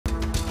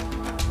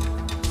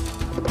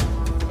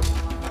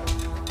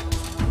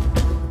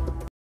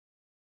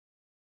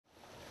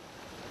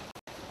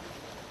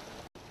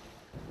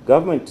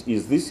government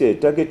is this year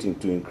targeting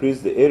to increase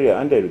the area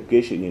under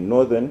irrigation in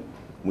northern,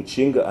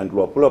 Muchinga and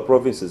Luapula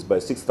provinces by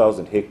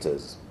 6,000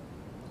 hectares.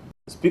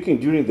 Speaking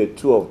during the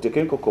tour of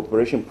Technical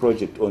Cooperation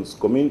Project on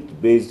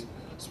community-based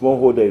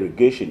smallholder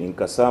irrigation in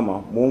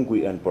Kasama,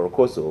 Mungwi and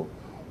Porokoso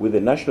with the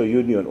National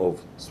Union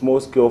of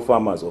Small-Scale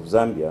Farmers of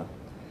Zambia,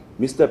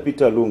 Mr.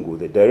 Peter Lungu,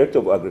 the Director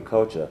of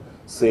Agriculture,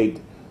 said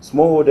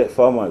smallholder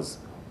farmers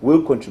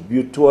will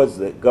contribute towards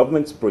the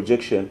government's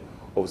projection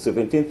of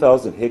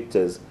 17,000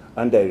 hectares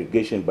under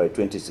irrigation by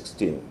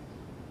 2016.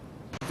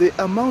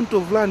 The amount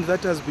of land that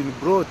has been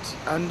brought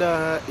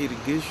under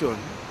irrigation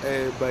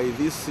by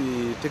this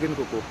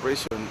technical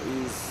cooperation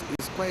is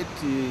quite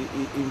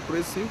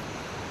impressive.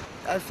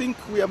 I think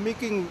we are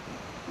making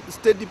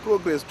steady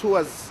progress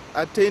towards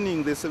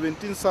attaining the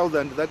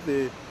 17,000 that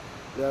the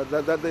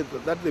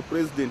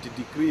President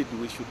decreed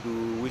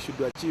we should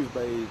achieve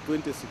by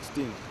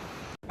 2016.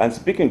 And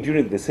speaking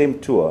during the same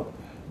tour,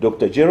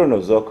 Dr. Jiro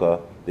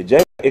Nozaka, the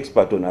JICA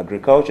expert on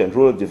agriculture and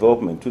rural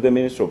development to the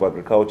Ministry of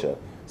Agriculture,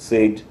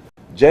 said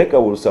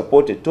JICA will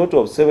support a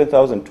total of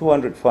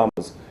 7,200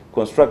 farmers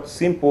construct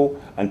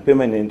simple and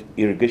permanent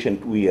irrigation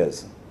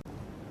weirs.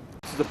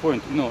 This is the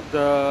point.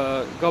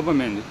 The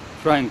government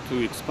trying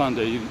to expand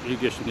the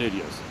irrigation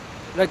areas.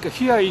 Like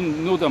here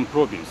in northern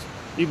province,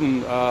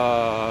 even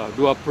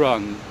Luapula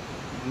and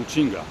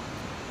Muchinga.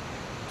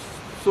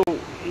 So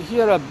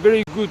here are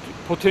very good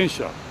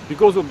potential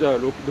because of the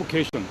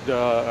location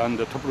and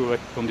the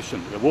topographic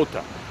condition, the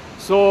water.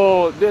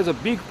 So there's a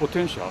big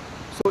potential.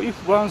 So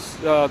if once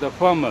the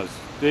farmers,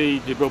 they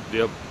develop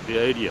their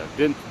area,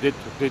 then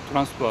they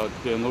transfer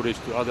their knowledge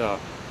to other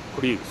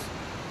colleagues.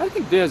 I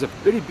think there's a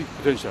very big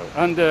potential.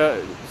 And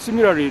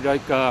similarly,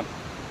 like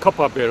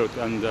Copper Belt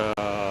and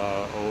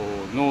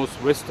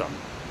Northwestern,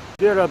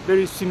 there are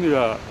very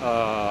similar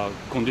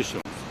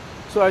conditions.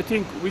 So I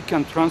think we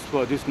can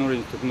transfer this knowledge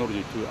and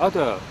technology to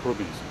other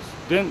provinces.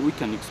 Then we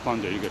can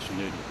expand the irrigation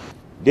area.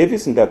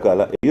 Davis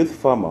Ndakala, a youth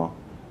farmer,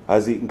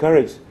 has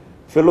encouraged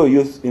fellow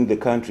youth in the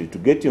country to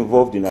get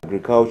involved in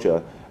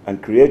agriculture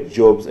and create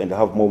jobs and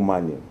have more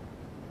money.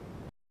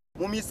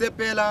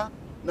 Mumisepela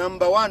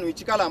number 1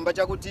 wichikalamba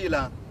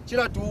chakutila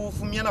chila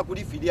tufumiana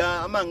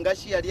kulifidia ama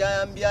ngashi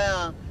ya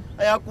ambia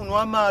aya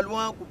kunwa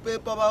malwa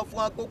kupepa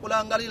bafu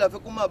akokulangalila fe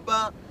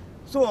kumaba.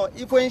 So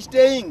if we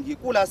staying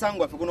kula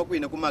sangwa fe kuno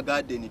kwine kuma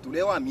garden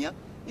tulewa mia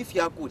if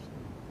yakuli.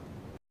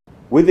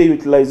 With the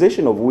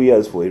utilization of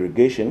weirs for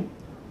irrigation,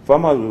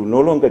 farmers will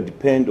no longer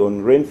depend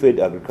on rain-fed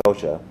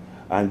agriculture,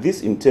 and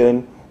this in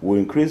turn will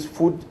increase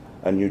food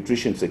and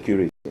nutrition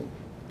security.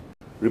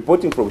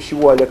 Reporting from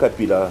Shiwalya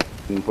Kapila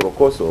in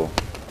Porokoso,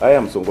 I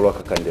am Songolwa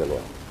Kakandelwa.